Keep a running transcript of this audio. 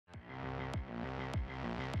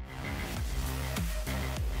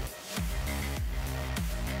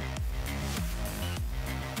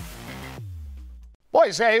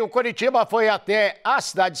Pois é, e o Coritiba foi até a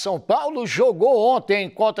cidade de São Paulo, jogou ontem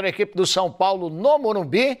contra a equipe do São Paulo no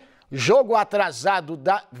Morumbi, jogo atrasado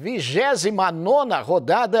da 29ª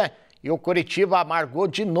rodada, e o Coritiba amargou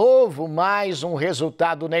de novo mais um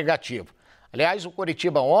resultado negativo. Aliás, o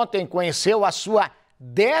Coritiba ontem conheceu a sua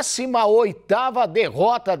 18ª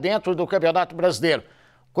derrota dentro do Campeonato Brasileiro.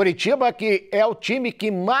 Coritiba, que é o time que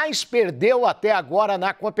mais perdeu até agora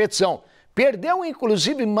na competição. Perdeu,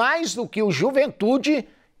 inclusive, mais do que o Juventude,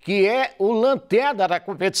 que é o lanterna da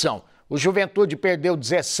competição. O Juventude perdeu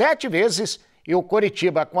 17 vezes e o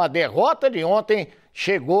Coritiba, com a derrota de ontem,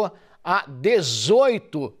 chegou a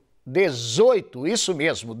 18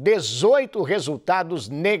 resultados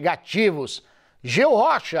negativos. Gil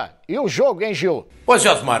Rocha, e o jogo, hein, Gil? Pois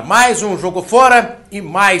é, Osmar, mais um jogo fora e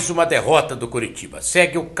mais uma derrota do Coritiba.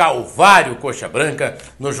 Segue o calvário coxa branca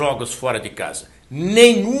nos jogos fora de casa.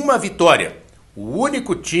 Nenhuma vitória. O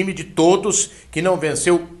único time de todos que não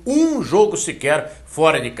venceu um jogo sequer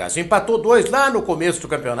fora de casa. Empatou 2 lá no começo do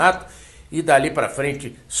campeonato e dali para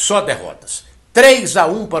frente só derrotas.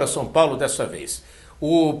 3-1 para São Paulo dessa vez.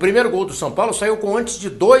 O primeiro gol do São Paulo saiu com antes de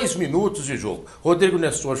 2 minutos de jogo. Rodrigo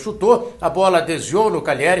Nestor chutou, a bola desviou no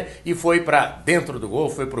Calheri e foi para dentro do gol,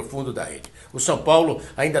 foi para o fundo da rede. O São Paulo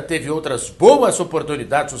ainda teve outras boas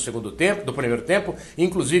oportunidades no segundo tempo, do primeiro tempo,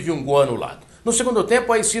 inclusive um gol anulado. No segundo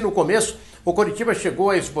tempo, aí sim, no começo, o Coritiba chegou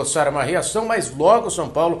a esboçar uma reação, mas logo o São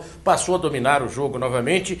Paulo passou a dominar o jogo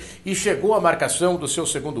novamente e chegou à marcação do seu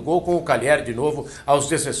segundo gol com o Calheri de novo aos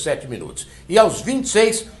 17 minutos. E aos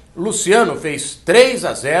 26, Luciano fez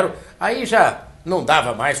 3-0, aí já não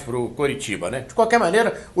dava mais para o Coritiba, né? De qualquer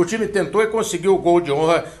maneira, o time tentou e conseguiu o gol de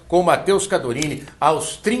honra com o Matheus Cadorini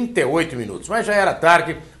aos 38 minutos. Mas já era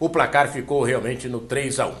tarde, o placar ficou realmente no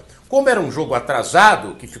 3-1. Como era um jogo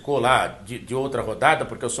atrasado, que ficou lá de outra rodada,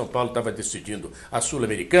 porque o São Paulo estava decidindo a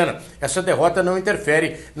Sul-Americana, essa derrota não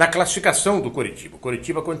interfere na classificação do Coritiba. O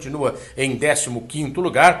Coritiba continua em 15º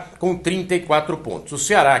lugar com 34 pontos. O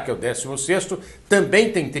Ceará, que é o 16º, também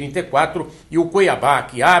tem 34 e o Cuiabá,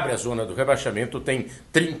 que abre a zona do rebaixamento, tem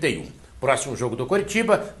 31. Próximo jogo do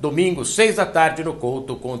Coritiba, domingo, 6 da tarde, no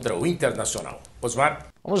Couto contra o Internacional. Osmar?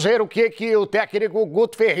 Vamos ver o que o técnico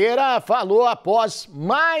Guto Ferreira falou após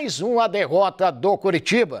mais uma derrota do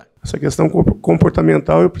Coritiba. Essa questão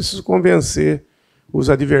comportamental, eu preciso convencer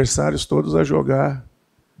os adversários todos a jogar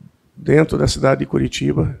dentro da cidade de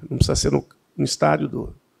Coritiba, não precisa ser no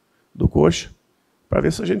estádio do Coxa, para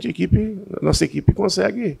ver se a nossa equipe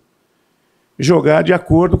consegue jogar de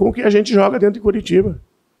acordo com o que a gente joga dentro de Coritiba.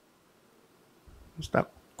 Está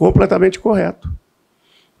completamente correto.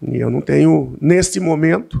 E eu não tenho, neste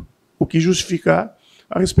momento, o que justificar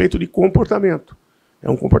a respeito de comportamento. É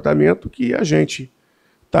um comportamento que a gente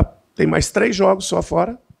tem mais 3 jogos só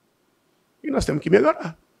fora e nós temos que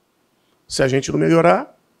melhorar. Se a gente não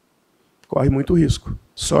melhorar, corre muito risco.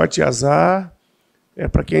 Sorte e azar é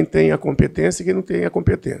para quem tem a competência e quem não tem a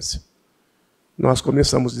competência. Nós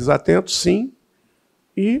começamos desatentos, sim,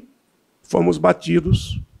 e fomos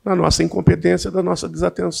batidos na nossa incompetência, da nossa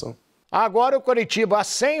desatenção. Agora o Coritiba,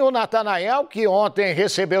 sem o Natanael, que ontem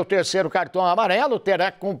recebeu o 3º cartão amarelo,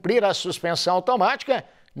 terá que cumprir a suspensão automática,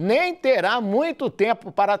 nem terá muito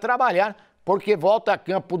tempo para trabalhar, porque volta a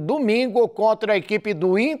campo domingo contra a equipe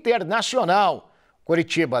do Internacional.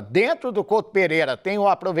 Coritiba, dentro do Couto Pereira, tem um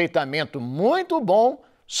aproveitamento muito bom,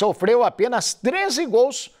 sofreu apenas 13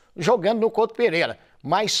 gols jogando no Couto Pereira,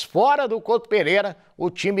 mas fora do Couto Pereira, o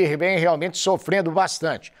time vem realmente sofrendo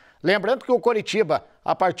bastante. Lembrando que o Coritiba,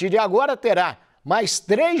 a partir de agora, terá mais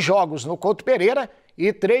 3 jogos no Couto Pereira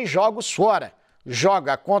e 3 jogos fora.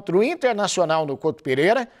 Joga contra o Internacional no Couto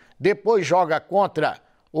Pereira, depois joga contra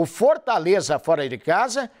o Fortaleza fora de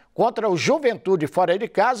casa, contra o Juventude fora de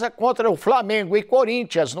casa, contra o Flamengo e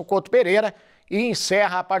Corinthians no Couto Pereira e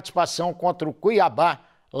encerra a participação contra o Cuiabá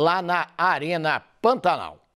lá na Arena Pantanal.